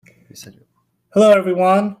You said it. Hello,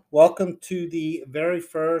 everyone. Welcome to the very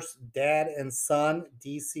first Dad and Son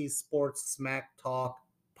DC Sports Smack Talk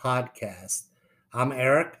podcast. I'm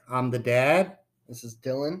Eric. I'm the dad. This is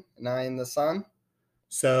Dylan, and I am the son.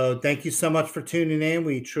 So thank you so much for tuning in.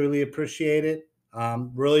 We truly appreciate it.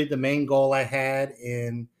 Really, the main goal I had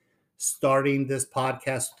in starting this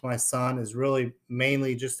podcast with my son is really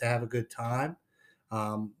mainly just to have a good time.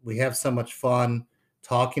 We have so much fun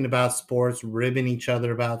talking about sports, ribbing each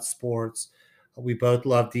other about sports. We both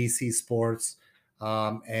love DC sports,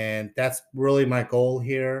 and that's really my goal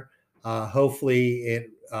here. Hopefully,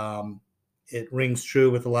 it rings true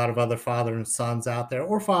with a lot of other father and sons out there,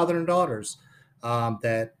 or father and daughters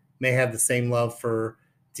that may have the same love for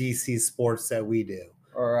DC sports that we do.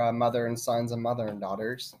 Or mother and sons and mother and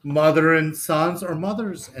daughters. Mother and sons, or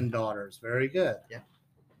mothers and daughters. Very good. Yeah.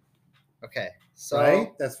 Okay. So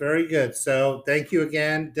right? That's very good. So thank you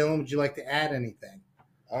again. Dylan, would you like to add anything?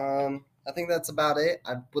 I think that's about it.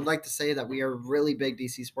 I would like to say that we are really big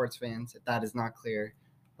DC sports fans. If that is not clear,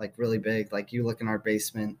 like really big. Like you look in our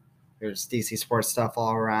basement, there's DC sports stuff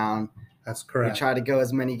all around. That's correct. We try to go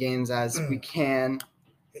as many games as we can.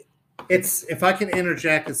 It's, if I can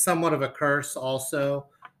interject, it's somewhat of a curse also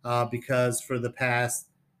because for the past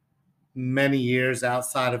many years,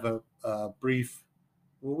 outside of a brief,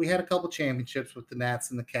 well, we had a couple championships with the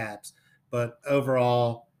Nats and the Caps, but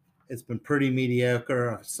overall, it's been pretty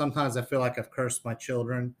mediocre. Sometimes I feel like I've cursed my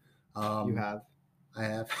children. You have. I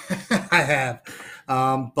have. I have.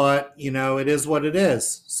 But, you know, it is what it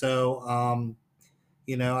is. So,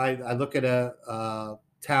 you know, I look at a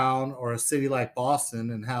town or a city like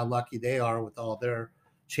Boston and how lucky they are with all their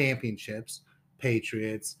championships,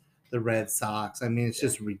 Patriots, the Red Sox. I mean, it's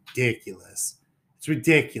just ridiculous. It's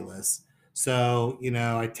ridiculous. So, you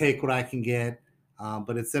know, I take what I can get,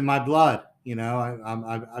 but it's in my blood. You know,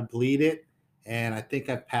 I bleed it, and I think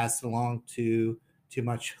I've passed it along to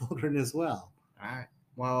my children as well. All right.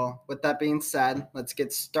 Well, with that being said, let's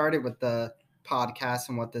get started with the podcast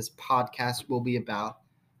and what this podcast will be about,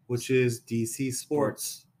 which is DC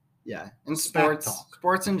sports. Yeah, and sports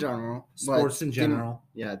in general. Sports in general.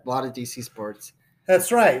 Yeah, a lot of DC sports.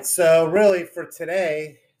 That's right. So really for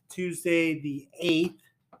today, Tuesday the 8th,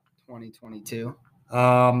 2022,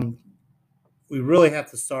 we really have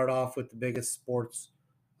to start off with the biggest sports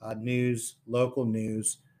news, local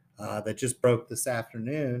news that just broke this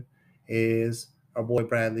afternoon is our boy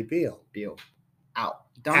Bradley Beal. Beal out.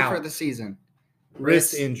 Done for the season.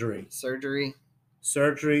 Wrist injury. Surgery.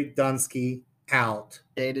 Dunsky out.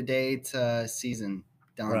 Day-to-day to season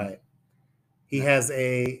done. Right. He has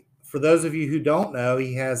for those of you who don't know,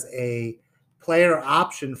 he has a player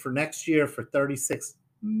option for next year for $36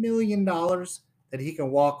 million that he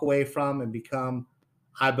can walk away from and become,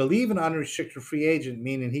 I believe, an unrestricted free agent,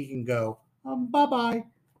 meaning he can go bye-bye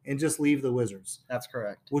and just leave the Wizards. That's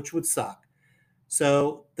correct. Which would suck.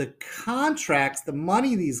 So the contracts, the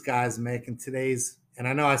money these guys make in today's, and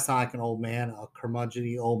I know I sound like an old man, a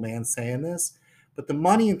curmudgeon-y old man saying this, but the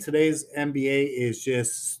money in today's NBA is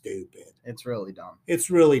just stupid. It's really dumb. It's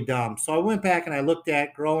really dumb. So I went back and I looked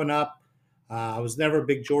at growing up. I was never a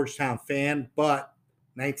big Georgetown fan, but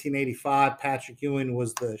 1985, Patrick Ewing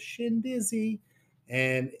was the shin dizzy.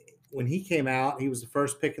 And when he came out, he was the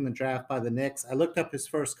first pick in the draft by the Knicks. I looked up his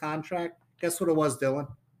first contract. Guess what it was, Dylan?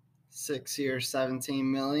 6 years, $17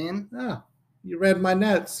 million. Oh, you read my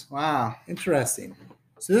notes. Wow. Interesting.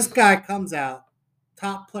 So this guy comes out,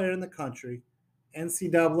 top player in the country,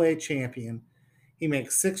 NCAA champion. He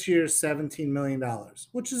makes 6 years, $17 million,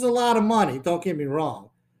 which is a lot of money. Don't get me wrong.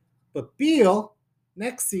 But Beal,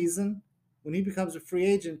 next season, when he becomes a free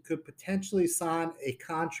agent, could potentially sign a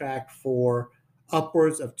contract for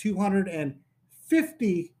upwards of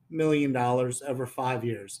 $250 million over 5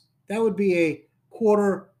 years. That would be a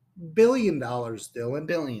 $250 million, Dylan.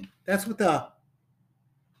 Billion. That's with a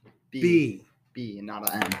B. B,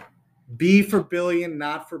 not an M. B for billion,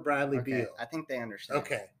 not for Bradley Beal. I think they understand.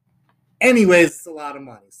 Okay. Anyways, it's a lot of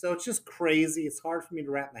money. So it's just crazy. It's hard for me to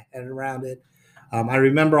wrap my head around it. I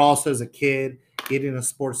remember also as a kid getting a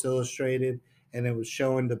Sports Illustrated, and it was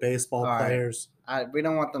showing the baseball players. We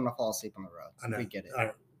don't want them to fall asleep on the road. I know. We get it.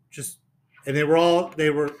 And they were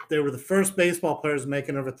the first baseball players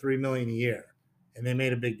making over $3 million a year, and they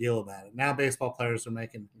made a big deal about it. Now baseball players are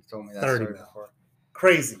making $30 million.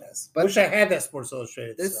 Craziness. But wish I had that Sports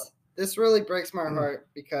Illustrated. This really breaks my heart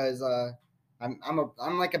because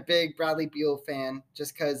I'm like a big Bradley Beal fan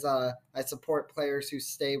just because I support players who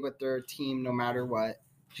stay with their team no matter what.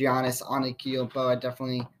 Giannis Antetokounmpo, I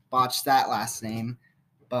definitely botched that last name,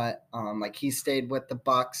 but like he stayed with the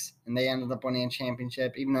Bucks and they ended up winning a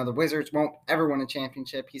championship. Even though the Wizards won't ever win a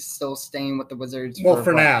championship, he's still staying with the Wizards. Well,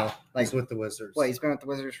 for what, now, like, he's with the Wizards. Well, he's been with the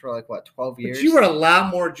Wizards for like what, 12 years? But you were a lot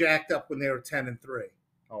more jacked up when they were 10-3.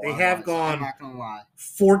 They have gone I'm not gonna lie.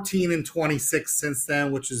 14-26 since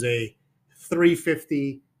then, which is a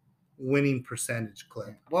 350 winning percentage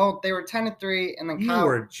clip. Well, they were 10-3, and then You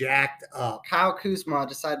were jacked up. Kyle Kuzma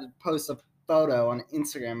decided to post a photo on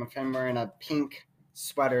Instagram of him wearing a pink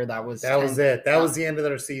sweater that was it. That was the end of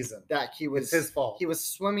their season. It's his fault. He was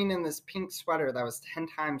swimming in this pink sweater that was 10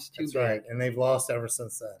 times too big. Right, and they've lost ever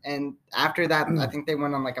since then. And after that, I think they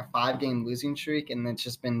went on like a 5-game losing streak, and it's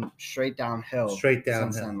just been straight downhill. Straight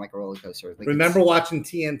downhill. Since then, like a roller coaster. Like, remember watching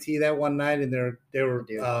TNT that one night, and they were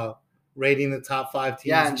rating the top 5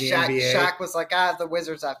 teams in the NBA. Shaq was like, the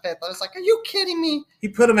Wizards at 5th. I was like, are you kidding me? He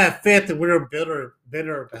put them at 5th, and we were bitter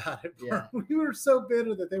about it. Yeah. We were so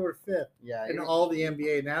bitter that they were 5th. Yeah. In all the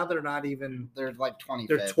NBA. Now they're not even. They're like 25th.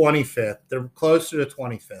 They're 25th. They're closer to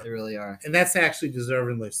 25th. They really are. And that's actually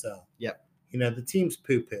deservingly so. Yep. The team's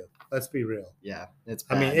poo-poo. Let's be real. Yeah, it's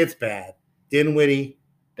bad. I mean, it's bad. Dinwiddie.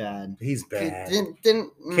 Bad. He's bad.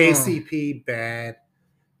 KCP, bad.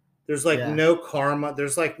 There's no karma.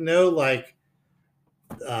 There's no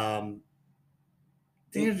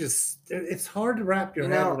it's hard to wrap your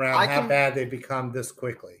head around how bad they become this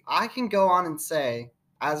quickly. I can go on and say,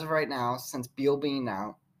 as of right now, since Beal being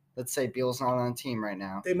out, let's say Beal's not on the team right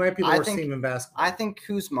now. They might be the worst team in basketball. I think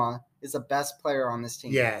Kuzma is the best player on this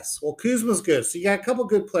team. Yes. Well, Kuzma's good. So you got a couple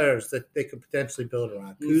good players that they could potentially build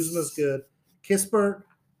around. Kuzma's good. Kispert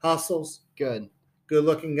hustles. Good. Good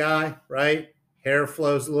looking guy, right? Hair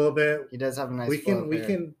flows a little bit. He does have a nice We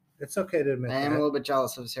can. It's okay to admit I am a little bit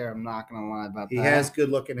jealous of his hair. I'm not going to lie about that. He has good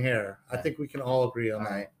looking hair. I think we can all agree on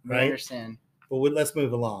that. Right? I understand. But let's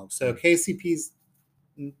move along. So KCP's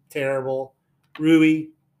terrible. Rui,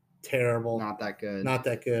 terrible. Not that good. Not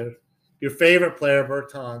that good. Your favorite player,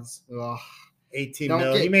 Bertans. Ugh. 18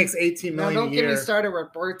 million. He makes 18 million a year. Don't get me started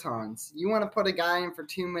with Bertans. You want to put a guy in for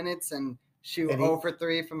 2 minutes and shoot 0 for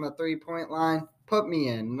 3 from the 3-point line? Put me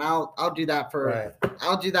in, and I'll do that for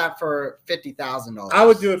 $50,000. I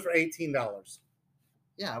would do it for $18.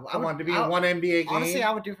 Yeah, I want to be in one NBA game. Honestly,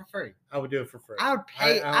 I would do it for free. I would do it for free. I would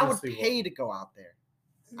pay. I would pay to go out there.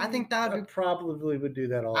 I think that would probably would do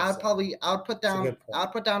that also. I would put down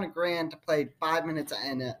 $1,000 to play 5 minutes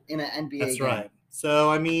in an NBA game. That's right.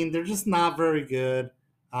 So I mean, they're just not very good.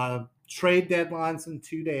 Trade deadlines in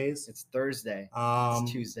 2 days. It's Thursday.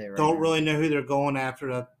 It's Tuesday. Right Don't now. really know who they're going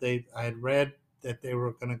after. I had read that they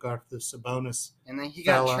were going to go after the Sabonis. And then he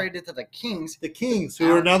got traded to the Kings. The Kings,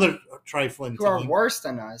 who are another trifling team. Who are worse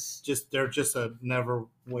than us. They're just a never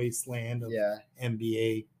wasteland of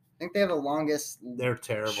NBA. I think they have the longest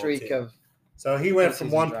streak team. of. So he went from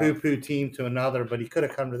one poo-poo team to another, but he could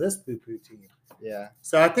have come to this poo-poo team. Yeah.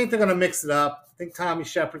 So I think they're going to mix it up. I think Tommy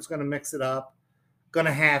Shepard's going to mix it up. Going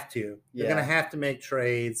to have to. They're going to have to make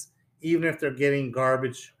trades, even if they're getting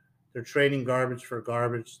garbage. They're trading garbage for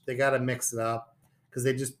garbage. They got to mix it up because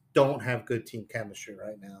they just don't have good team chemistry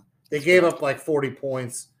right now. They gave up like 40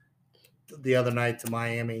 points the other night to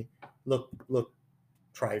Miami. Look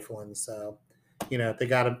trifling. So, they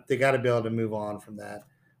got to be able to move on from that,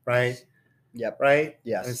 right? Yep. Right?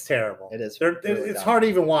 Yes. It's terrible. It is. It's hard to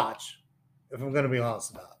even watch, if I'm going to be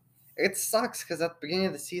honest about it. It sucks because at the beginning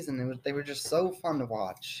of the season, they were just so fun to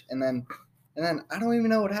watch, and then I don't even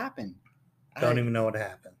know what happened. Don't even know what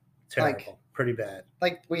happened. Terrible. Pretty bad.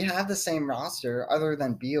 Like, we have the same roster other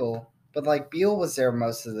than Beal, but like Beal was there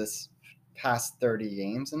most of this past 30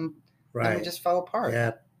 games, and then we just fell apart.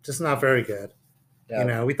 Yeah, just not very good.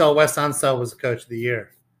 Yeah. We thought Wes Unseld was the coach of the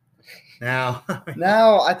year. Now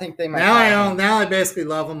I think they might. Now I basically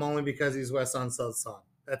love him only because he's Wes Unseld's son.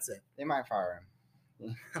 That's it. They might fire him.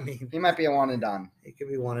 I mean, he might be a one and done. He could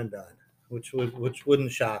be one and done, which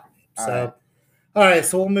wouldn't shock me. All right,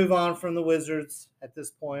 so we'll move on from the Wizards at this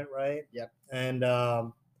point, right? Yep. And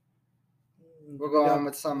we'll go on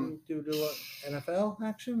with some NFL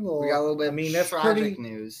action. We got a little bit. I mean, that's tragic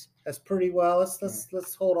news. That's pretty well.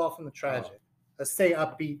 Let's hold off on the tragic. Let's stay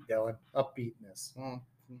upbeat, Dylan. Upbeatness.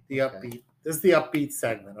 Upbeat. This is the upbeat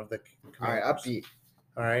segment of the Commanders. All right, upbeat.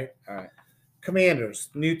 All right. Commanders,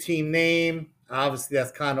 new team name. Obviously,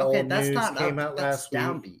 that's kind of old news. Came out last week.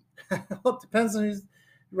 Downbeat. Well, it depends on who's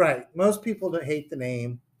right. Most people don't hate the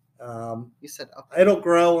name. You said upbeat. It'll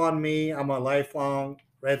grow on me. I'm a lifelong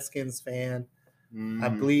Redskins fan. I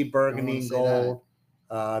bleed burgundy and gold.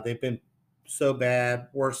 They've been so bad.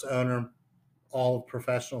 Worst owner, all of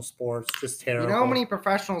professional sports. Just terrible. You know how many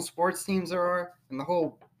professional sports teams there are in the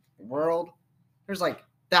whole world? There's like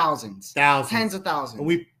thousands. Tens of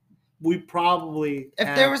thousands. we probably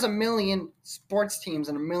If there was a million sports teams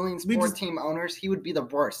and a million sports team owners, he would be the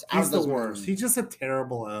worst. He's the worst. He's just a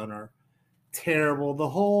terrible owner. Terrible. The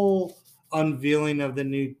whole unveiling of the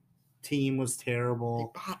new team was terrible.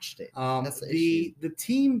 They botched it. That's the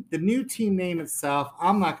new team name itself,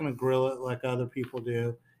 I'm not going to grill it like other people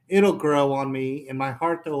do. It'll grow on me. In my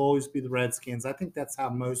heart, they'll always be the Redskins. I think that's how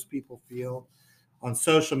most people feel. On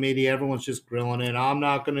social media, everyone's just grilling it. I'm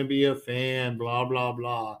not going to be a fan, blah, blah,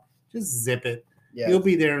 blah. Just zip it. Yeah. You'll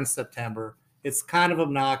be there in September. It's kind of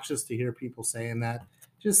obnoxious to hear people saying that.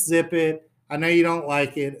 Just zip it. I know you don't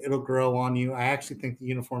like it. It'll grow on you. I actually think the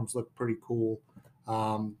uniforms look pretty cool.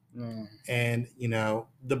 And,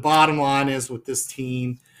 the bottom line is with this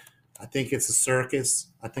team, I think it's a circus.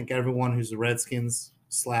 I think everyone who's the Redskins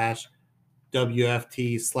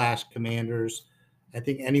 /WFT/Commanders, I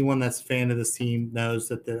think anyone that's a fan of this team knows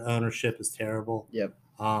that the ownership is terrible. Yep.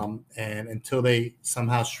 And until they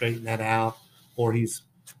somehow straighten that out, or he's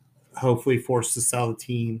hopefully forced to sell the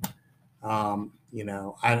team, it's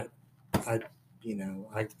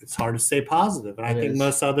hard to stay positive. And I think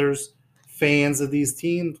most others, fans of this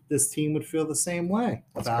team would feel the same way.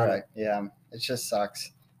 That's correct. Yeah, it just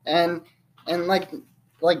sucks. And like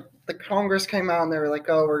the Congress came out and they were like,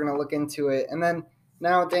 oh, we're gonna look into it. And then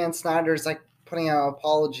now Dan Snyder's like putting out an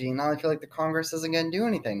apology. And now I feel like the Congress isn't gonna do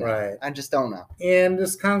anything. Right. I just don't know. And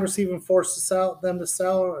does Congress even force them to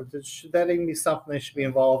sell, or should that even be something they should be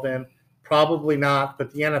involved in? Probably not,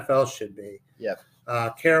 but the NFL should be. Yep.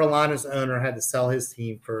 Carolina's owner had to sell his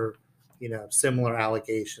team for, similar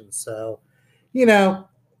allegations. So, a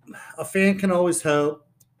fan can always hope,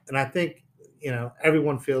 and I think,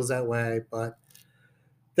 everyone feels that way, but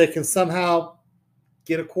they can somehow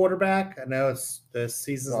get a quarterback. I know the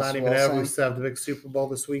season's not even over. We still have the big Super Bowl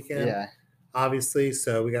this weekend. Yeah. Obviously,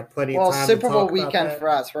 so we got plenty of time Well, Super Bowl weekend about for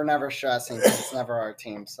us, we're never stressing because it's never our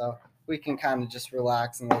team. So we can kind of just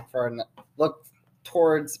relax and look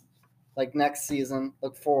towards like next season,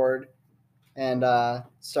 look forward, and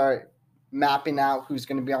start mapping out who's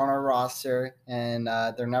going to be on our roster. And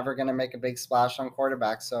they're never going to make a big splash on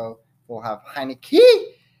quarterback, so we'll have Heineke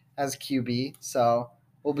as QB. So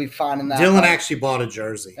we'll be finding that. Dylan actually bought a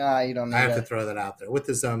jersey. You don't need I have to throw that out there with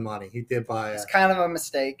his own money. He did buy. It's kind of a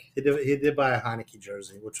mistake. He did buy a Heineke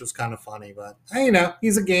jersey, which was kind of funny. But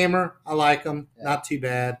he's a gamer. I like him. Yeah. Not too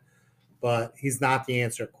bad. But he's not the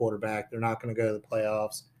answer at quarterback. They're not going to go to the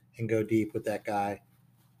playoffs and go deep with that guy.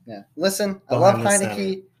 Yeah. Listen, I love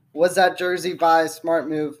Heineke. Was that jersey buy a smart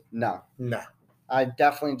move? No. I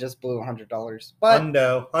definitely just blew $100. But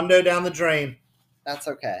Hundo down the drain. That's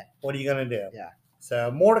okay. What are you going to do? Yeah.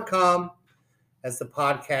 So more to come as the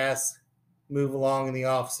podcasts move along in the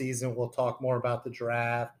off season. We'll talk more about the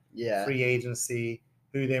draft, free agency,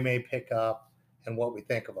 who they may pick up, and what we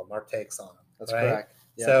think of them, our takes on them. That's correct.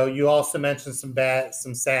 Yeah. So you also mentioned some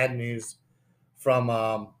sad news from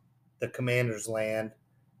the Commanders' land.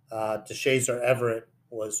 DeShazer Everett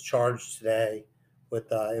was charged today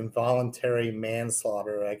with involuntary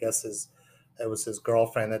manslaughter. I guess it was his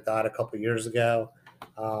girlfriend that died a couple of years ago.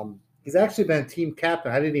 He's actually been team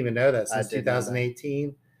captain. I didn't even know that since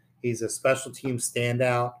 2018. He's a special team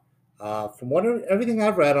standout. From everything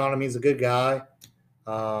I've read on him, he's a good guy.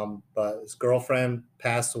 But his girlfriend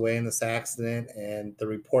passed away in this accident, and the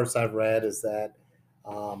reports I've read is that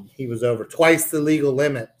he was over twice the legal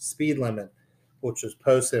speed limit, which was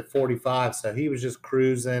posted at 45. So he was just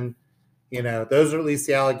cruising. Those are at least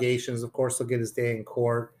the allegations. Of course, he'll get his day in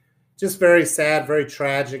court. Just very sad, very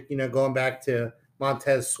tragic. Going back to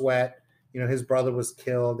Montez Sweat, his brother was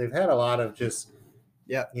killed. They've had a lot of just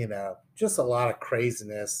a lot of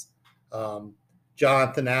craziness.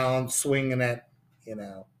 Jonathan Allen swinging at,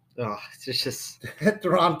 it's just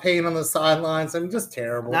Deron Payne on the sidelines. I mean, just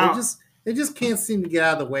terrible. They just can't seem to get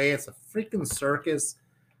out of the way. It's a freaking circus.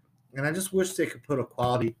 And I just wish they could put a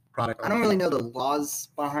quality product on. I don't really know the laws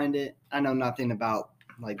behind it. I know nothing about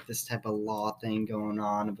like this type of law thing going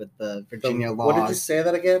on with the Virginia laws. What did you say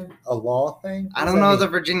that again? A law thing? I don't know the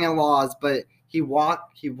Virginia laws, but he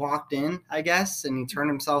walked in, I guess, and he turned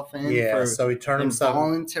himself in so he turned himself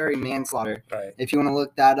involuntary manslaughter. Right. If you want to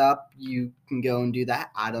look that up, you can go and do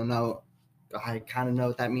that. I don't know. I kind of know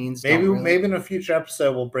what that means. Maybe in a future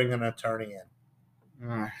episode we'll bring an attorney in.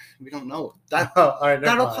 We don't know. That all right,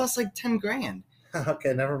 that'll cost like $10,000.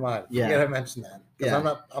 Okay, never mind. Yeah. You gotta mention that.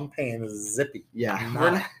 Because I'm paying a zippy.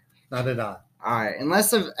 Yeah. Not at all. All right.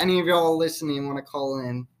 Unless if any of y'all listening want to call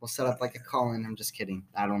in, we'll set up like a call in. I'm just kidding.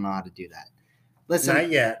 I don't know how to do that. Listen. Not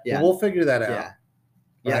yet. Yeah. We'll figure that out.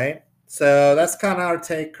 Yeah. Right? So that's kind of our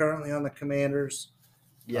take currently on the Commanders.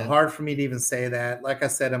 Yeah. Hard for me to even say that. Like I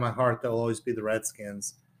said, in my heart, they'll always be the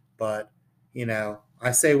Redskins. But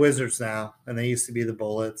I say Wizards now, and they used to be the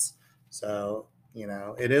Bullets. So,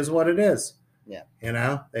 it is what it is. Yeah.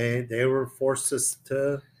 They were forced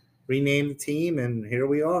to rename the team, and here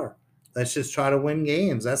we are. Let's just try to win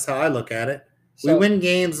games. That's how I look at it. We win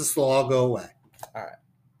games, this will all go away. All right.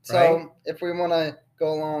 So if we want to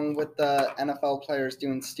go along with the NFL players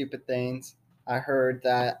doing stupid things, I heard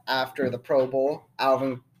that after the Pro Bowl,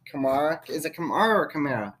 Alvin Kamara, is it Kamara or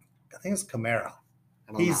Kamara? I think it's Kamara.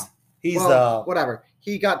 I don't know. He's whatever.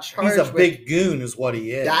 He got charged he's a big goon is what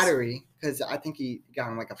he is. Battery, because I think he got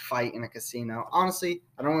in like a fight in a casino. Honestly,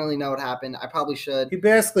 I don't really know what happened. I probably should. He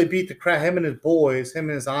basically beat the crap. Him and his boys, him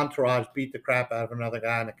and his entourage beat the crap out of another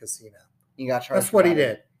guy in a casino. He got charged. That's what he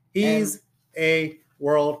did. He's a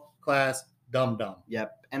world-class dum-dum.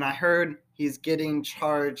 Yep. And I heard he's getting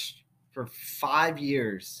charged for 5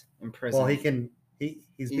 years in prison. Well,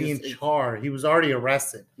 he's being charged. He was already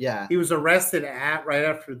arrested. Yeah. He was arrested right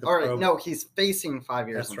after the program. No, he's facing 5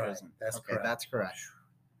 years in prison. That's correct. That's correct.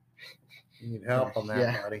 You need help on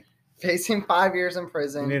that, buddy. Facing 5 years in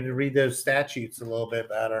prison. You need to read those statutes a little bit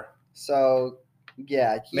better. So,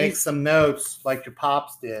 yeah. Make some notes like your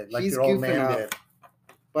pops did, like your old man did.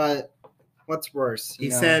 But what's worse? He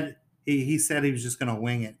said he said he was just going to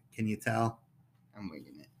wing it. Can you tell? I'm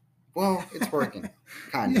winging it. Well, it's working.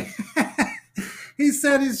 Kind of. He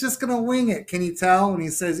said he's just going to wing it. Can you tell? And he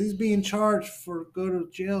says he's being charged for go to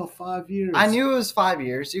jail 5 years. I knew it was 5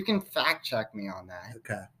 years. You can fact check me on that.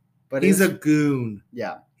 Okay. But he's a goon.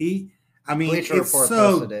 Yeah. It's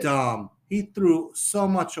so dumb. He threw so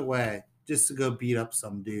much away just to go beat up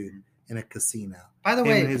some dude in a casino. By the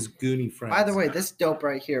way, his goony friends. By the way, this dope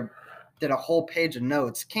right here did a whole page of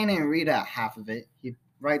notes. Can't even read out half of it. He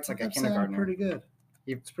writes like a kindergartner. Pretty good.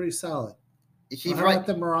 It's pretty solid. He wrote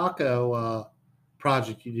the Morocco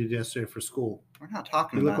project you did yesterday for school. We're not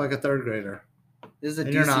talking about. You look like a third grader. This is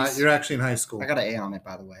a You're not. You're actually in high school. I got an A on it,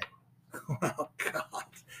 by the way. Oh God,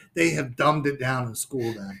 they have dumbed it down in school.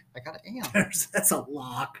 Then I got an A on it. That's a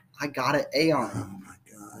lock. I got an A on it. Oh my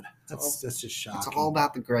God, that's just shocking. It's all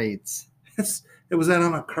about the grades. Was that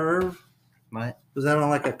on a curve? What? Was that on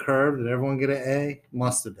like a curve? Did everyone get an A?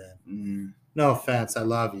 Must have been. No offense, I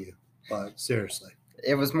love you, but seriously,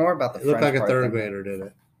 it was more about the. It looked like a third grader did it.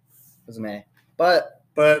 It was an A, but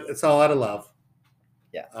it's all out of love.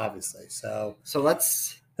 Yeah, obviously. So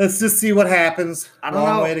let's just see what happens. I don't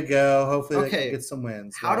know. Long way to go. Hopefully, they can get some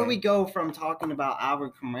wins. How do we go from talking about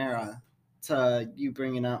Alvin Kamara to you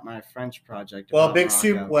bringing up my French project? Well, big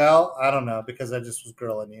soup. Well, I don't know because I just was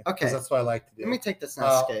grilling you. Okay, that's what I like to do. Let me take this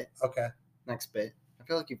next bit. Okay. Next bit. I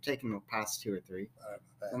feel like you've taken the past 2 or 3. All right.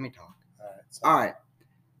 Let me talk. All right.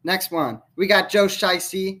 Next one. We got Joe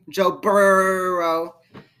Shiesty, Joe Burrow,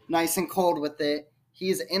 nice and cold with it.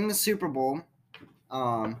 He's in the Super Bowl.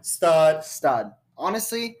 Stud.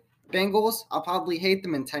 Honestly, Bengals, I'll probably hate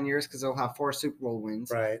them in 10 years because they'll have 4 Super Bowl wins.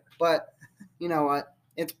 Right. But you know what?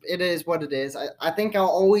 It is what it is. I think I'll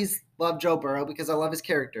always love Joe Burrow because I love his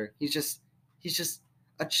character. He's just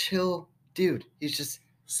a chill dude. He's just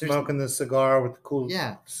smoking the cigar with the cool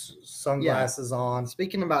sunglasses on.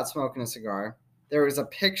 Speaking about smoking a cigar, there was a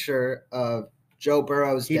picture of Joe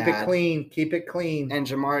Burrow's dad. Keep it clean. And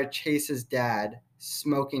Jamar Chase's dad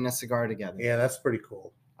smoking a cigar together. Yeah, that's pretty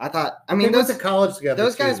cool. They went to college together.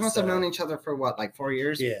 Those guys must have known each other for what, like 4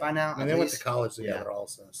 years by now? They went to college together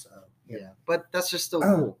also. So yeah, but that's just still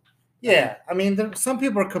cool. Yeah, some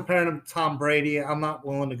people are comparing him to Tom Brady. I'm not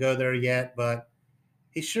willing to go there yet, but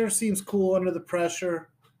he sure seems cool under the pressure.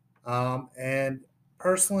 And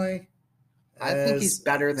personally, I think he's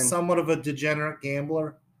better than somewhat of a degenerate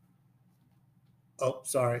gambler. Oh,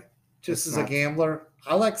 sorry. Just as a gambler,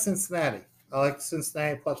 I like Cincinnati. I like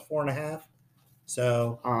Cincinnati plus 4.5.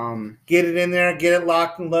 So get it in there, get it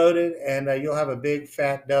locked and loaded, and you'll have a big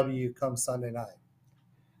fat W come Sunday night.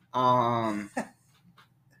 I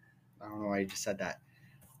don't know why you just said that,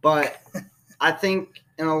 but I think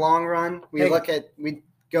in the long run, we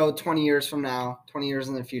go 20 years from now, 20 years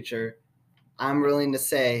in the future. I'm willing to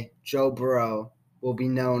say Joe Burrow will be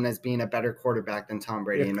known as being a better quarterback than Tom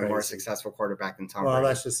Brady and a more successful quarterback than Tom Brady. Well,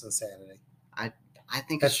 that's just insanity. I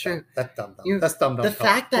think it's true. That's dumb. That's dumb. The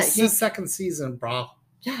fact that he's his second season, bro.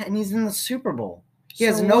 Yeah, and he's in the Super Bowl. He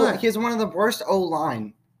has one of the worst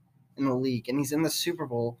O-line in the league, and he's in the Super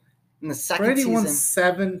Bowl in the second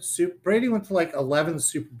season. Brady went to like 11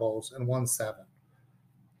 Super Bowls and won 7.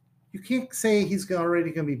 You can't say he's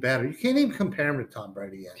already going to be better. You can't even compare him to Tom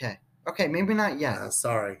Brady yet. Okay, maybe not yet.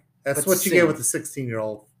 Sorry. That's what you get with the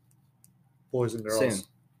 16-year-old boys and girls. Soon.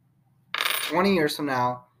 20 years from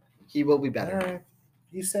now, he will be better. All right.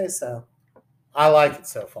 You say so. I like it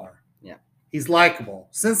so far. Yeah. He's likable.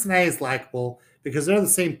 Cincinnati's likable because they're the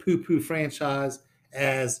same poo-poo franchise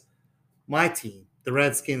as my team, the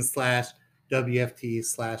Redskins /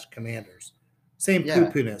 WFT / Commanders. Same Yeah.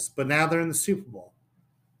 poo-poo-ness, but now they're in the Super Bowl,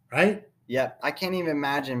 right? Yep. I can't even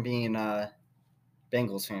imagine being a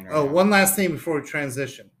Bengals fan right Oh, now. one last thing before we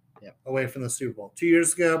transition Yep. away from the Super Bowl. 2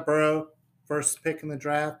 years ago, Burrow, first pick in the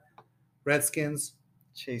draft, Redskins.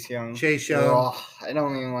 Chase Young. Oh, I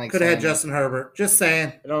don't even like could have had saying it. Justin Herbert. Just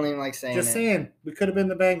saying. I don't even like saying Just it. saying. We could have been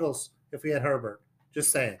the Bengals if we had Herbert.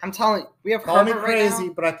 Just saying. I'm telling you, we have Call me Herbert crazy, right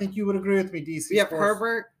now. but I think you would agree with me, DC. We have Sports.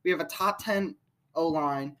 Herbert. We have a top 10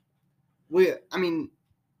 O-line.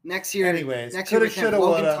 Next year. Anyways, next year we have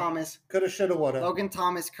Logan Thomas. Coulda, shoulda, woulda. Logan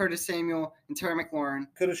Thomas, Curtis Samuel, and Terry McLaurin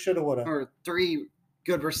Coulda, shoulda, woulda. are 3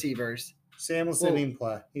 good receivers. Samuels didn't even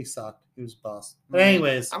play. He sucked. He was bust. But Mm,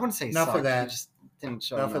 anyways, I wouldn't say enough sucked. of that. He just didn't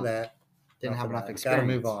show enough of that. Didn't have enough Got to experience.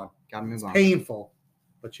 move on. Got to move It's on. painful,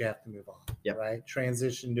 but you have to move on. Yep. Right?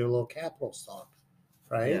 Transition to a little Capitals talk.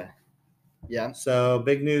 Right? Yeah. Yeah. So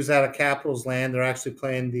big news out of Capitals land. They're actually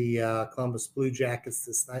playing the Columbus Blue Jackets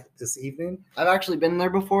this evening. I've actually been there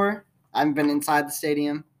before. I haven't been inside the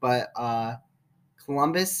stadium, but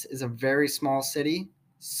Columbus is a very small city.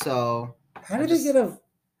 So How did they get a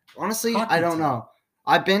honestly, hockey I don't team? know.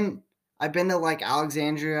 I've been to like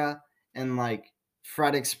Alexandria and like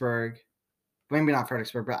Fredericksburg. Maybe not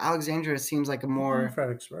Fredericksburg, but Alexandria seems like a more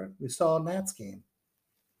Fredericksburg? We saw a Nats game.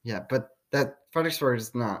 yeah, but that Fredericksburg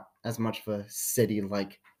is not as much of a city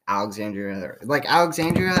like Alexandria. Like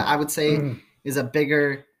Alexandria, I would say is a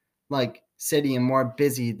bigger like city and more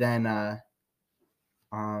busy than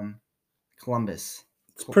Columbus.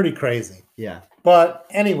 It's pretty crazy. Yeah. But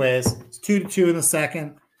anyways, it's 2-2 in the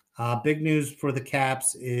second. Big news for the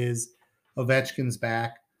Caps is Ovechkin's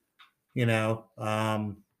back. You know,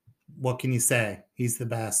 what can you say? He's the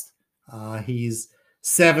best. He's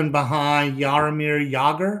 7 behind Jaromir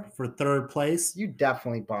Jagr for 3rd place. You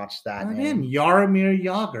definitely botched that I name. did. Jaromir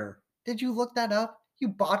Jagr. Did you look that up? You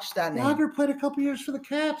botched that name. Jagr played a couple years for the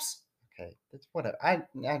Caps. Okay, that's whatever. I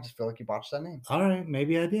just feel like you botched that name. All right,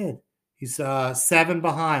 maybe I did. He's 7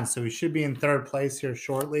 behind, so he should be in 3rd place here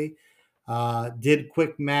shortly. Did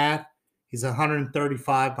quick math. He's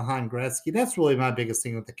 135 behind Gretzky. That's really my biggest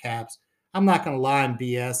thing with the Caps. I'm not going to lie and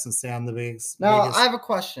BS and say I'm the biggest I have a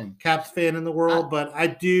question. Caps fan in the world, but I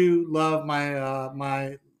do love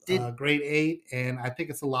my grade 8, and I think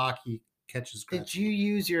it's a lock he catches Gretzky. Did you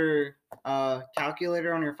use your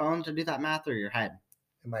calculator on your phone to do that math or your head?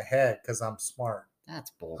 In my head, because I'm smart.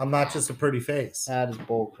 That's bull. I'm not just a pretty face. That is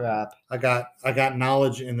bull crap. I got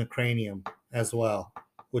knowledge in the cranium as well,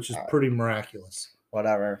 which is pretty miraculous.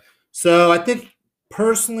 Whatever. So I think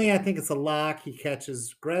personally, it's a lock. He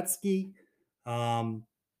catches Gretzky.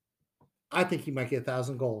 I think he might get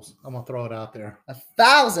 1,000 goals. I'm gonna throw it out there.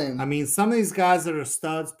 1,000. I mean, some of these guys that are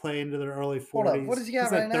studs play into their early 40s. Hold up. What is he at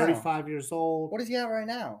He's right like now? 35 years old. What is he at right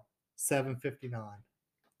now? 759.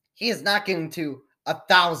 He is not getting to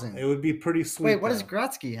 1,000. It would be pretty sweet. Wait, what does though.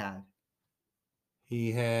 Gretzky have?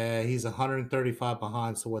 He's 135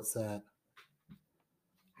 behind. So what's that?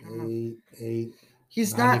 8.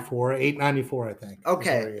 He's 94, 894, I think.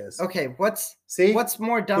 Okay. Okay. What's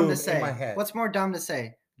more dumb Boom, to in say? my head. What's more dumb to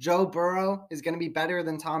say? Joe Burrow is going to be better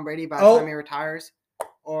than Tom Brady by the time he retires,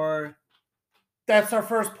 or that's our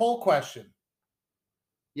first poll question.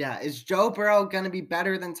 Yeah, is Joe Burrow going to be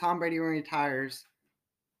better than Tom Brady when he retires?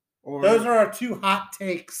 Or those are our 2 hot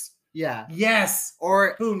takes. Yeah. Yes.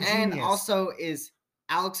 Or Boom, and genius. Also is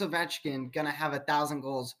Alex Ovechkin going to have 1,000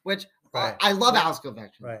 goals? Which Right. I love Alex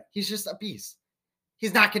Ovechkin. Right. He's just a beast.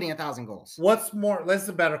 He's not getting 1,000 goals. What's more? That's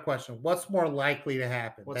a better question. What's more likely to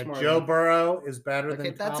happen? That Joe Burrow is better than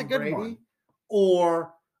Tom that's a good Brady, one.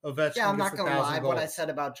 Or Ovechkin? Yeah, I'm not going to to lie. Goals. What I said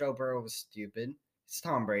about Joe Burrow was stupid. It's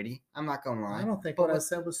Tom Brady. I'm not going to lie. I don't think what I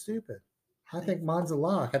said was stupid. I think mine's a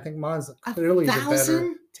lock. I think mine's clearly the better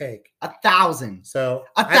 1,000? take. 1,000. So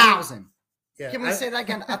 1,000. Yeah, Can we say that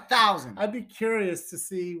again? 1,000. I'd be curious to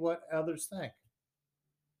see what others think.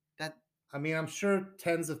 I mean, I'm sure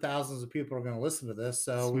tens of thousands of people are going to listen to this,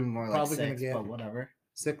 so we're probably going to get but whatever.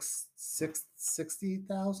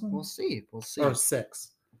 60,000. We'll see. Or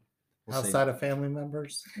 6 outside of family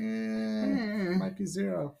members. Mm. Might be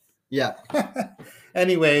 0. Yeah.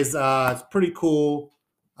 Anyways, it's pretty cool.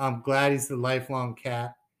 I'm glad he's the lifelong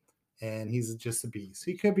Cat, and he's just a beast.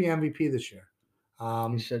 He could be MVP this year.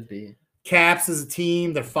 He should be. Caps as a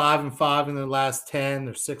team, they're 5-5 in their last 10.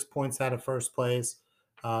 They're 6 points out of first place.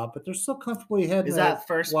 But they're still comfortably ahead. Is that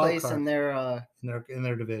first place in their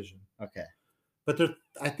division? Okay. But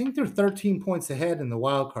I think they're 13 points ahead in the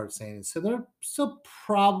wild card standings, so they're still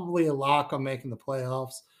probably a lock on making the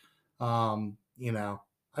playoffs. You know,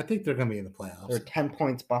 I think they're going to be in the playoffs. They're 10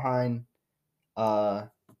 points behind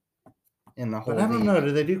in the whole But I don't league. know.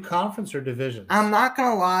 Do they do conference or divisions? I'm not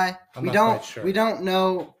gonna lie. I'm we not don't quite sure. we don't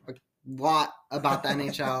know a lot about the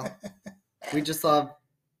NHL. We just love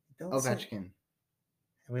Don't say- Ovechkin. And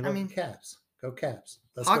we love the Caps. Go Caps.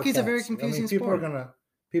 Let's go Hockey's a very Caps. confusing people sport.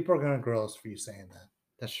 Are gonna grill us for you saying that.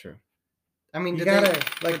 That's true. I mean, You gotta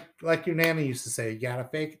like your nana used to say, you gotta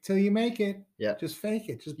fake it till you make it. Yeah. Just fake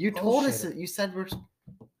it. Just you told us bullshit it. You said we're.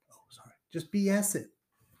 Oh, sorry. Just BS it.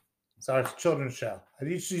 Sorry, it's a children's show. I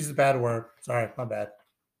used to use a bad word. Sorry, my bad.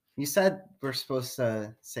 You said we're supposed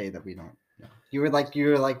to say that we don't know. You were like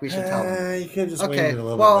we should tell them. You could just Okay, wing it a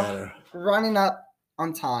little well, bit better. Running up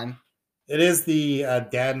on time. It is the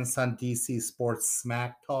Dad and Son DC Sports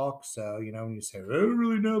Smack Talk. So, you know, when you say, I don't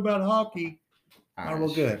really know about hockey. Oh,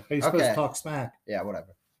 well, good. Are you supposed to talk smack? Yeah,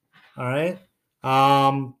 whatever. All right.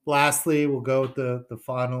 Lastly, we'll go with the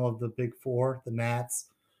final of the Big Four, the Nats.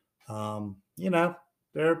 You know,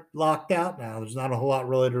 they're locked out now. There's not a whole lot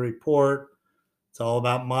really to report. It's all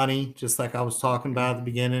about money, just like I was talking about at the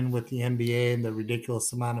beginning with the NBA and the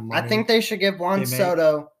ridiculous amount of money. I think they should give Juan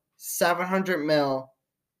Soto $700 million,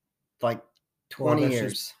 like 20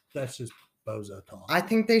 years. That's just bozo talk. I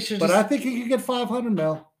think they should. But I think he could get $500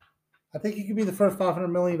 million. I think he could be the first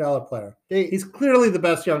 $500 million player. He's clearly the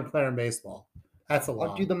best young player in baseball. That's a lot.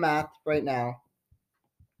 I'll do the math right now.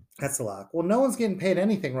 That's a lot. Well, no one's getting paid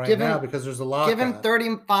anything now because there's a lot. Give him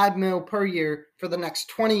 $35 million per year for the next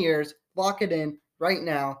 20 years. Lock it in right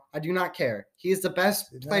now. I do not care. He is the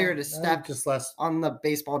best player to step on the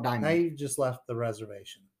baseball diamond. Now you just left the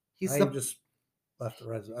reservation. You just left the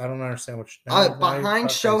reservation. I don't understand what you're behind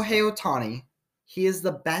Shohei Ohtani. He is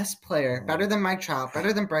the best player, better than Mike Trout,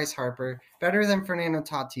 better than Bryce Harper, better than Fernando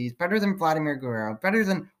Tatis, better than Vladimir Guerrero, better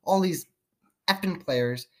than all these effing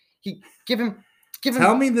players. Give him.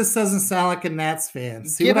 Tell me this doesn't sound like a Nats fan.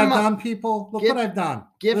 See what I've done, people? Look what I've done.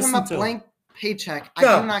 Give him a blank paycheck.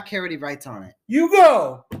 I do not care what he writes on it. You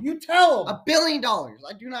go. You tell him. $1 billion.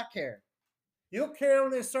 I do not care. You'll care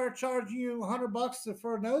when they start charging you $100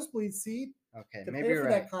 for a nosebleed seat. Okay, maybe you're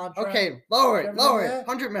right. Contract. Okay, lower it.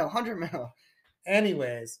 100 mil.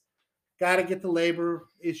 Anyways, got to get the labor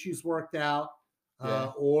issues worked out,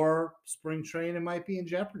 or spring training might be in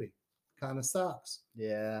jeopardy. Kind of sucks.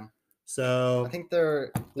 Yeah. So I think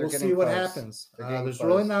we'll see what happens. There's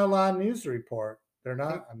really not a lot of news to report. They're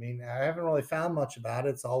not. I mean, I haven't really found much about it.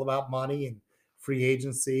 It's all about money and free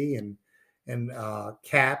agency and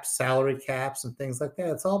caps, salary caps, and things like that.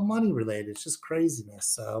 It's all money related. It's just craziness.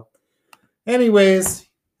 So, anyways,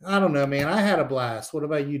 I don't know, man. I had a blast. What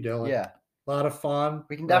about you, Dylan? Yeah. A lot of fun.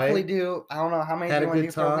 We can definitely do. I don't know how many. Had do a you good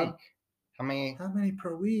do per time. week? How many? How many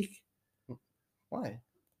per week? What?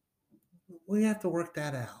 We have to work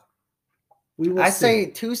that out. We will. I say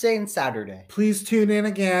Tuesday and Saturday. Please tune in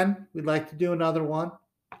again. We'd like to do another one.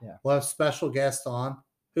 Yeah. We'll have special guests on.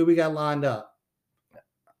 Who we got lined up?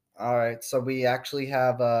 All right. So we actually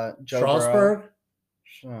have Joe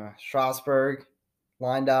Strasburg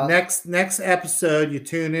lined up. Next episode, you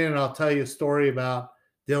tune in and I'll tell you a story about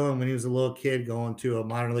Dylan when he was a little kid going to a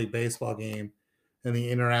minor league baseball game and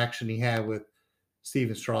the interaction he had with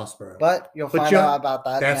Steven Strasburg. But you'll find out about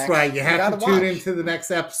that. That's right. You have to tune into the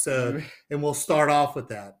next episode and we'll start off with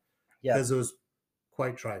that. Yeah. Because it was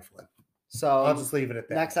quite trifling. So I'll just leave it at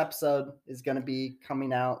that. Next episode is going to be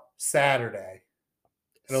coming out Saturday.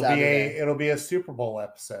 It'll be a Super Bowl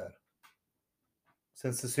episode.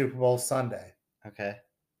 Since the Super Bowl Sunday. Okay.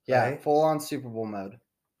 Yeah, right? Full on Super Bowl mode.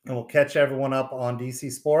 And we'll catch everyone up on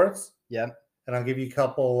DC Sports. Yep. And I'll give you a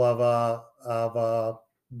couple of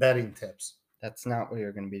betting tips. That's not what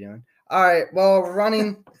you're going to be doing. All right. Well, we're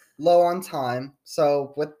running low on time.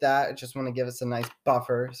 So with that, I just want to give us a nice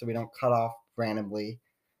buffer so we don't cut off randomly.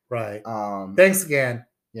 Right. Thanks again.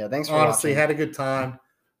 Yeah, thanks for watching. Had a good time.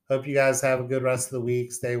 Hope you guys have a good rest of the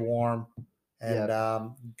week. Stay warm. And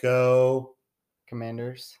go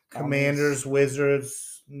Commanders.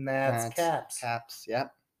 Wizards, Nats, Caps. Caps,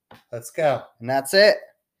 yep. Let's go. And that's it.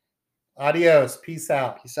 Adios. Peace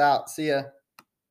out. Peace out. See ya.